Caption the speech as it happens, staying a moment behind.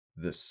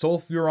The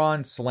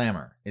Sulfuron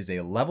Slammer is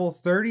a level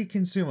 30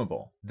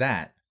 consumable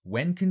that,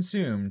 when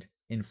consumed,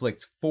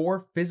 inflicts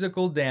 4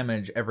 physical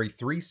damage every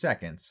 3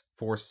 seconds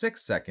for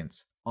 6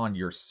 seconds on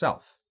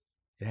yourself.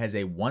 It has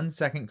a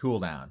 1-second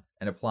cooldown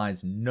and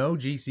applies no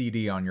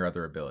GCD on your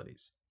other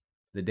abilities.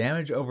 The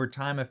damage over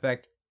time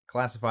effect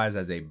classifies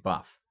as a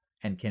buff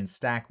and can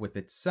stack with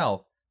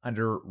itself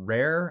under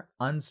rare,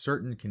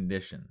 uncertain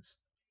conditions.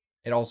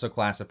 It also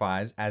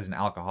classifies as an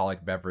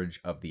alcoholic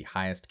beverage of the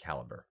highest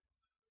caliber.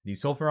 The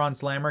Sulfuron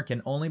Slammer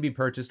can only be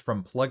purchased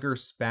from Plugger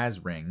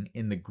Spazring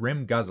in the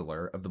Grim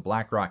Guzzler of the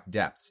Blackrock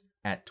Depths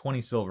at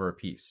 20 silver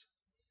apiece.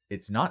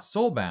 It's not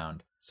soulbound,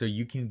 so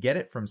you can get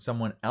it from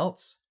someone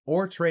else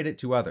or trade it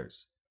to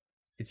others.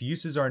 Its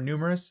uses are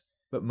numerous,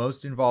 but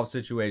most involve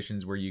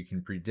situations where you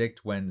can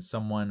predict when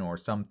someone or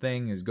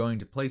something is going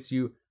to place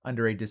you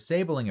under a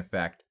disabling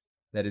effect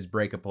that is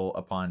breakable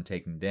upon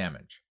taking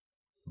damage.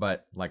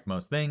 But, like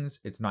most things,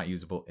 it's not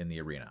usable in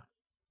the arena.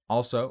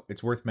 Also,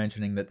 it's worth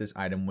mentioning that this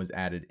item was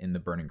added in the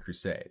Burning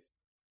Crusade.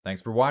 Thanks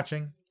for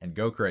watching, and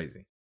go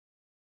crazy!